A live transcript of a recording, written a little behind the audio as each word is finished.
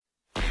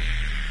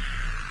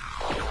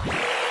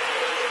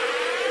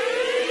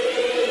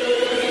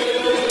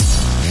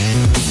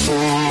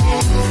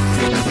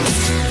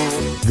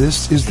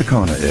This is the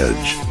Kona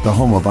Edge, the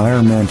home of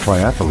Ironman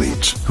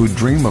triathletes who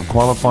dream of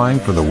qualifying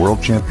for the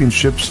World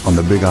Championships on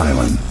the Big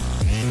Island.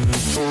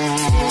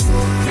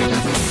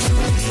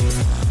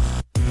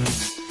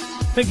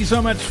 Thank you so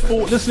much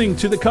for listening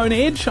to the Kona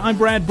Edge. I'm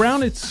Brad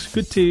Brown. It's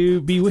good to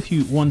be with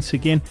you once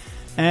again.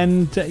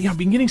 And I've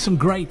been getting some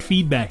great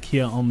feedback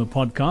here on the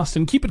podcast,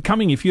 and keep it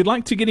coming. If you'd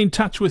like to get in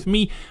touch with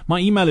me, my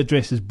email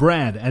address is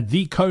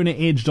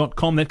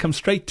brad@thekonaedge.com. That comes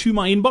straight to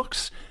my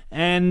inbox.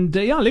 And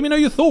let me know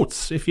your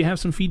thoughts. If you have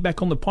some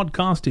feedback on the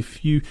podcast,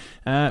 if you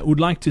would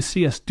like to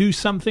see us do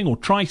something or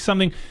try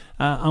something,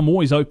 I'm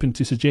always open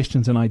to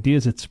suggestions and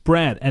ideas. It's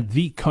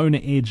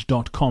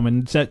brad@thekonaedge.com.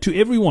 And to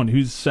everyone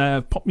who's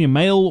popped me a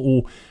mail,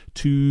 or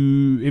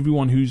to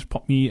everyone who's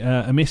popped me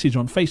a message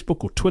on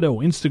Facebook or Twitter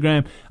or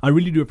Instagram, I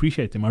really do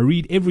appreciate them. I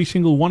read every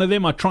single one of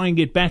them. I try and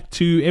get back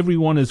to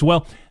everyone as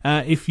well.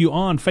 If you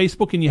are on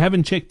Facebook and you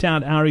haven't checked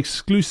out our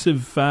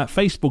exclusive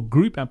Facebook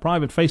group, our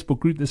private Facebook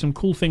group, there's some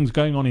cool things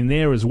going on in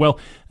there as well.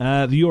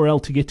 The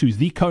URL to get to is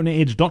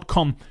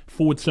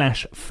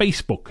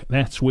thekonaedge.com/Facebook.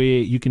 That's where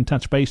you can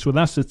touch base with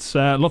us. It's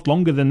a lot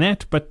longer than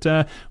that, but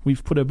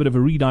we've put a bit of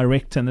a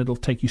redirect and it'll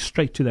take you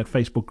straight to that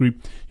Facebook group.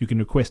 You can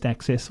request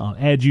access. I'll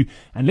add you,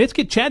 and let's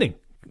get chatting.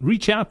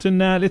 Reach out and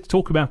let's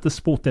talk about the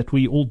sport that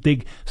we all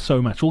dig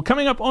so much. Well,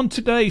 coming up on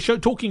today's show,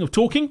 talking of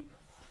talking,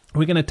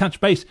 we're going to touch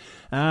base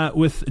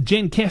with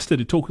Jen Kester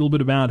to talk a little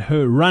bit about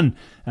her run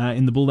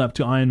in the build-up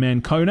to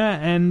Ironman Kona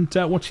and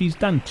what she's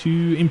done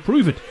to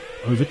improve it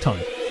over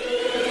time.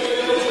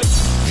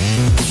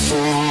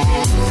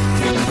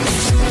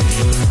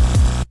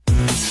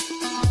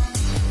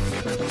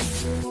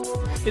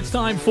 It's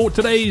time for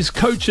today's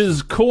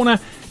Coach's Corner.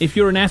 If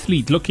you're an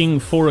athlete looking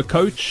for a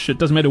coach, it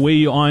doesn't matter where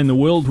you are in the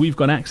world, we've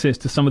got access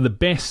to some of the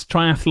best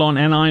triathlon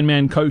and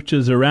Ironman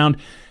coaches around.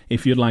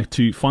 If you'd like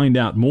to find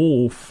out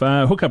more,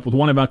 hook up with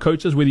one of our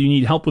coaches, whether you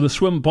need help with a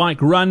swim, bike,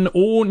 run,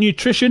 or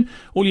nutrition,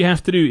 all you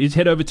have to do is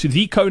head over to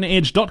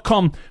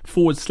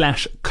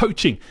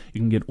thekonaedge.com/coaching. You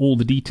can get all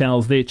the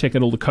details there, check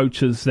out all the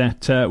coaches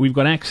that we've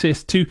got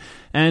access to.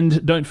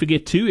 And don't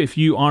forget to, if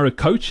you are a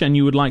coach and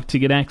you would like to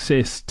get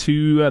access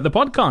to the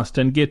podcast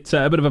and get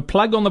a bit of a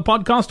plug on the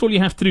podcast, all you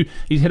have to do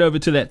is head over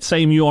to that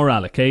same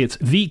URL, okay? It's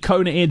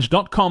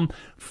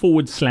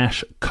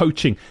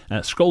thekonaedge.com/coaching.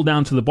 Scroll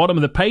down to the bottom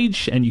of the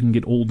page and you can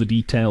get all the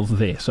details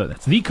there. So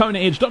that's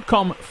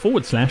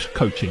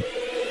thekonaedge.com/coaching.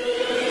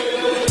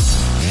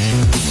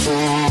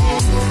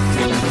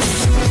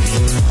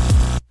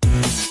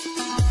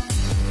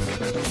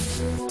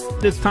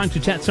 It's time to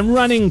chat some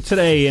running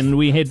today, and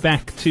we head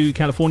back to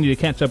California to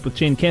catch up with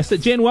Jen Kester.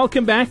 Jen,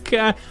 welcome back.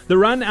 The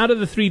run, out of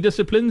the three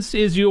disciplines,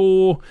 is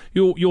your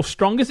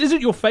strongest. Is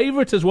it your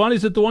favorite as well?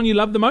 Is it the one you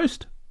love the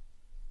most?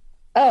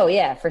 Oh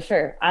yeah, for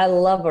sure. I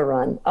love a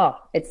run. Oh,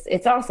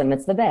 it's awesome.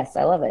 It's the best.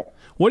 I love it.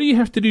 What do you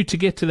have to do to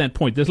get to that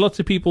point? There's lots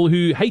of people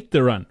who hate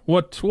the run.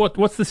 What's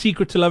the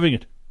secret to loving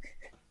it?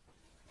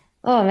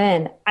 Oh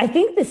man, I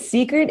think the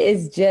secret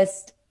is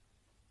just,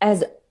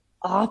 as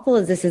awful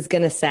as this is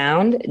going to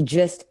sound,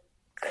 just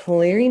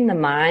clearing the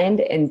mind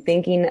and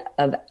thinking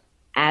of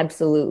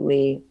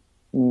absolutely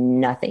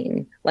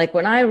nothing. Like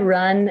when I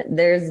run,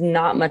 there's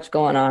not much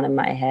going on in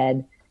my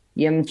head.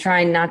 I'm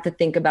trying not to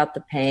think about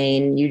the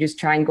pain. You just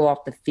try and go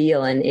off the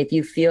feel. And if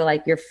you feel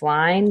like you're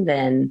flying,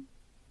 then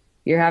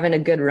you're having a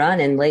good run.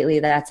 And lately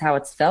that's how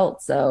it's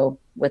felt. So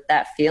with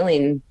that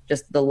feeling,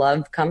 just the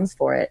love comes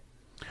for it.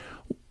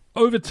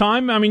 Over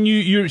time, I mean,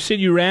 you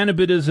said you ran a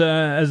bit as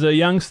a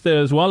youngster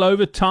as well.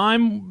 Over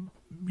time,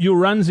 your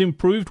run's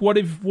improved. What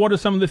are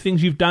some of the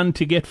things you've done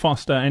to get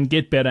faster and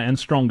get better and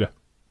stronger?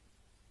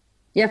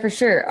 Yeah, for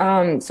sure.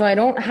 So I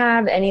don't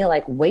have any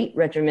like weight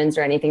regimens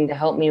or anything to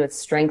help me with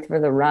strength for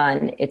the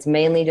run. It's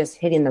mainly just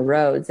hitting the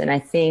roads. And I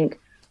think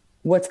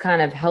what's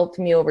kind of helped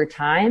me over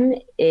time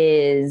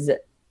is,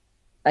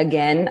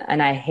 again,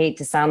 and I hate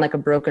to sound like a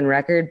broken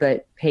record,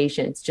 but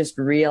patience, just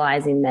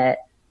realizing that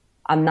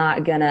I'm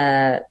not going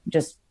to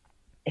just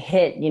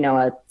hit, a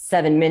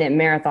 7-minute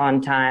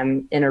marathon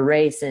time in a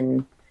race.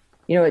 And,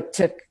 it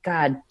took,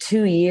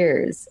 2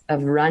 years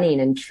of running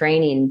and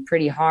training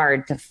pretty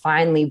hard to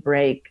finally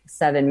break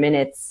 7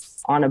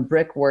 minutes on a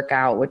brick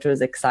workout, which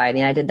was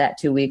exciting. I did that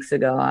 2 weeks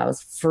ago. I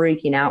was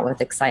freaking out with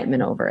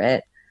excitement over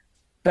it.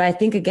 But I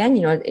think, again,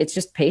 it's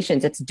just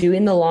patience. It's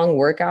doing the long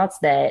workouts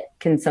that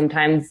can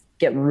sometimes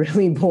get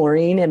really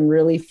boring and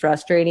really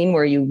frustrating,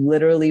 where you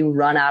literally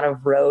run out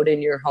of road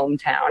in your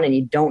hometown and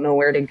you don't know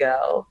where to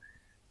go.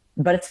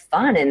 But it's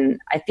fun. And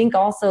I think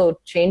also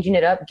changing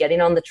it up,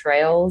 getting on the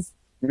trails,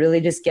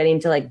 really just getting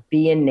to like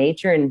be in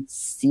nature and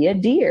see a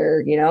deer,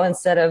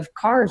 instead of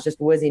cars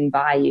just whizzing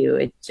by you.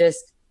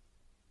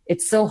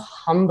 It's so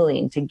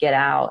humbling to get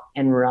out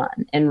and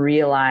run and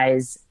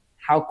realize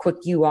how quick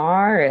you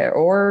are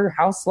or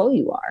how slow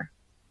you are.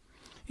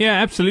 Yeah,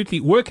 absolutely.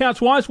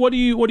 Workouts wise, what do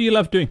you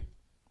love doing?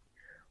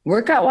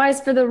 Workout wise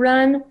for the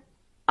run,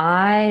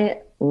 there's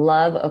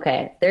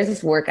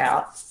this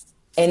workout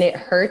and it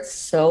hurts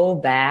so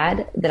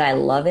bad that I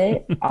love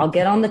it. I'll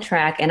get on the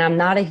track, and I'm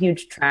not a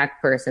huge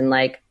track person.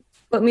 Like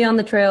put me on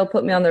the trail,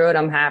 put me on the road,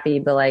 I'm happy,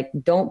 but like,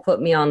 don't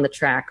put me on the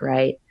track,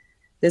 right?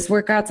 This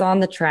workout's on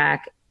the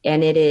track,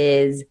 and it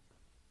is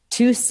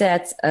 2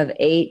 sets of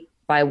 8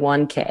 by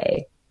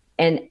 1K.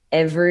 And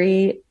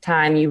every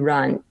time you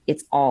run,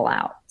 it's all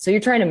out. So you're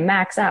trying to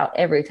max out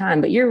every time,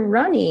 but you're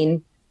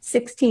running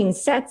 16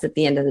 sets at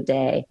the end of the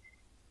day.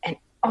 And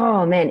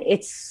oh man,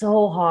 it's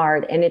so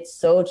hard and it's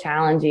so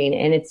challenging.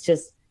 And it's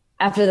just,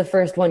 after the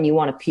first one, you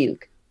want to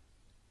puke.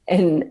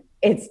 And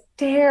it's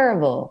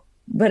terrible.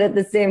 But at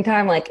the same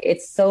time, like,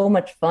 it's so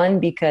much fun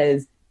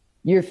because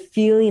you're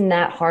feeling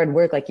that hard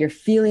work. Like, you're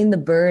feeling the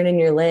burn in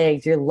your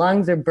legs. Your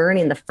lungs are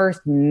burning the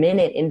first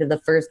minute into the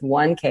first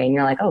 1K. And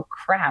you're like, oh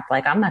crap,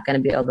 like, I'm not going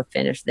to be able to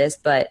finish this.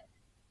 But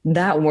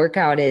that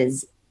workout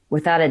is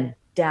without a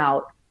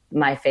doubt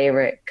my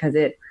favorite because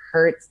it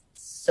hurts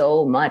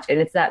so much. And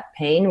it's that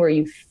pain where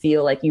you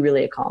feel like you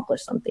really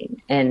accomplished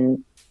something.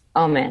 And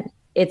oh man,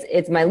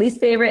 it's my least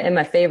favorite and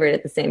my favorite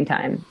at the same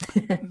time.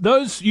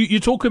 Those you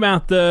talk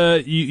about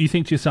you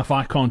think to yourself,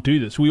 I can't do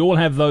this. We all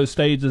have those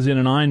stages in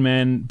an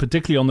Ironman,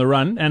 particularly on the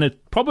run, and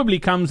it probably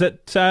comes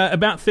at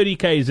about 30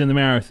 Ks in the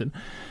marathon.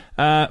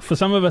 For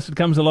some of us, it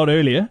comes a lot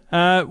earlier.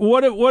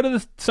 What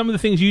are some of the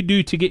things you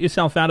do to get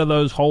yourself out of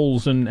those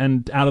holes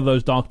and out of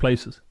those dark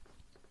places?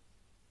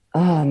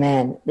 Oh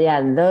man,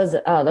 yeah, those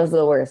are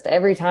the worst.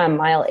 Every time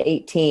mile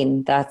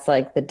 18, that's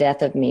like the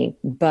death of me.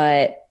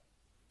 But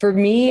for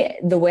me,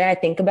 the way I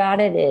think about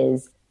it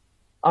is,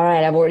 all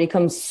right, I've already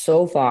come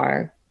so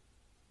far,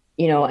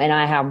 and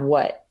I have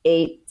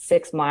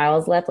 6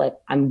 miles left. Like,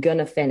 I'm going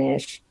to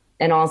finish.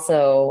 And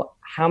also,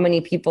 how many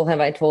people have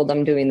I told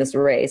I'm doing this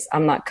race?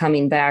 I'm not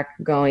coming back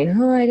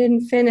going, oh, I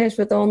didn't finish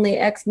with only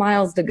X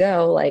miles to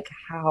go. Like,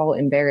 how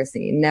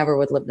embarrassing. Never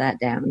would live that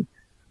down.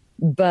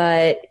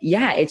 But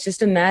yeah, it's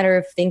just a matter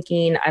of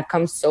thinking, I've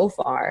come so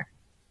far.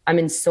 I'm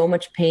in so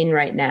much pain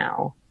right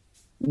now.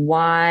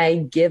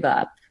 Why give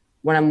up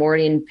when I'm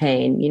already in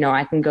pain?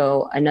 I can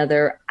go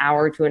another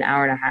hour to an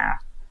hour and a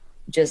half,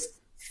 just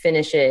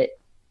finish it,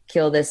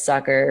 kill this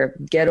sucker,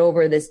 get out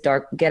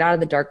of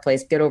the dark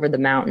place, get over the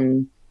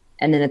mountain,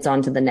 and then it's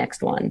on to the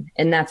next one.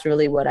 And that's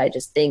really what I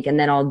just think. And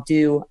then I'm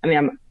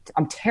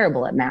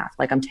terrible at math.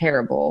 Like, I'm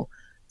terrible.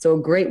 So a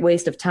great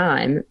waste of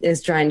time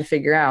is trying to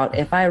figure out,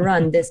 if I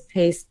run this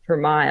pace per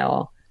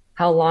mile,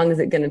 how long is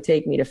it going to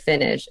take me to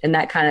finish? And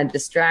that kind of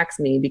distracts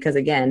me because,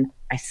 again,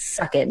 I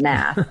suck at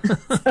math.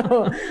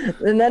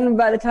 And then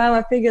by the time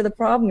I figure the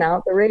problem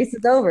out, the race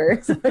is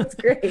over. So it's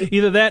great.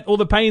 Either that or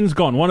the pain's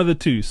gone, one of the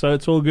two. So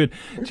it's all good.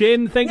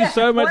 Jen, thank you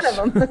so much.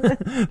 One of them.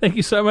 Thank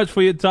you so much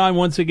for your time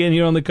once again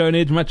here on the Kona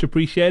Edge. Much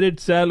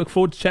appreciated. Look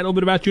forward to chatting a little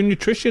bit about your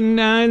nutrition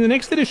in the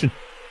next edition.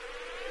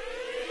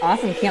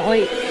 Awesome. Can't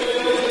wait.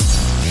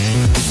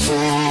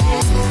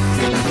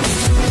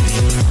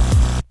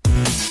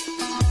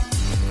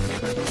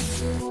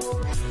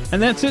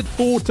 And that's it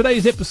for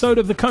today's episode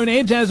of the Kona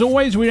Edge. As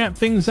always, we wrap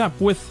things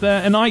up with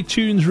an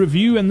iTunes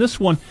review, and this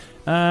one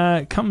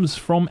comes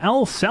from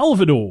El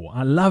Salvador.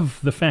 I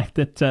love the fact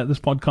that this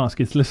podcast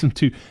gets listened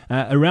to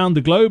around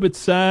the globe.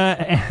 It's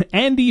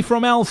Andy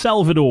from El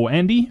Salvador.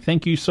 Andy,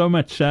 thank you so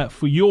much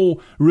for your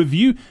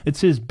review. It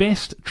says,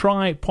 best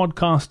try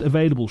podcast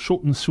available.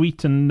 Short and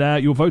sweet, and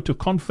your vote of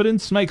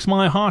confidence makes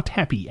my heart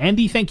happy.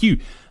 Andy, thank you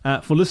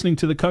for listening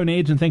to the Kona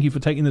Edge, and thank you for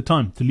taking the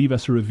time to leave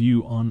us a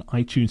review on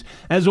iTunes.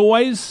 As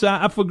always,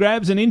 up for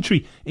grabs an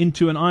entry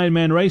into an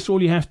Ironman race.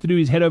 All you have to do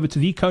is head over to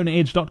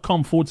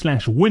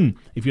thekonaedge.com/win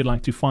if you'd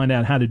like to find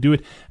out how to do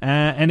it.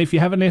 And if you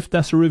haven't left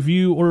us a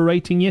review or a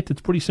rating yet,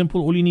 it's pretty simple.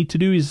 All you need to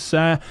do is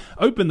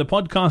open the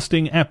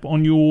podcasting app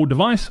on your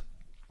device.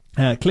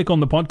 Click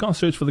on the podcast,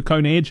 search for the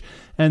Kona Edge,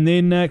 and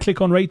then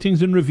click on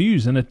ratings and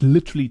reviews, and it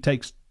literally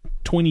takes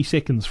 20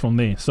 seconds from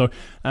there. So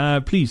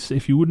please,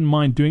 if you wouldn't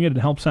mind doing it, it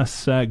helps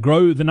us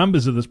grow the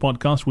numbers of this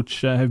podcast,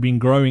 which have been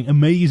growing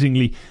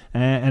amazingly,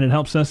 and it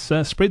helps us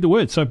spread the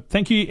word. So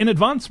thank you in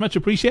advance. Much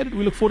appreciated.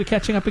 We look forward to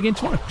catching up again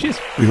tomorrow. Cheers.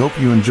 We hope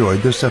you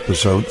enjoyed this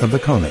episode of the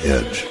Kona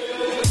Edge.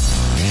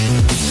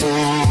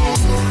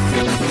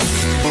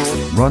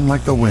 Run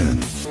like the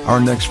wind. Our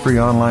next free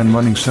online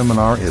running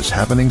seminar is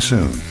happening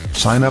soon.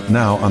 Sign up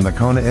now on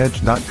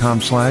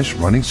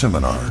thekonaedge.com/running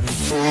seminar.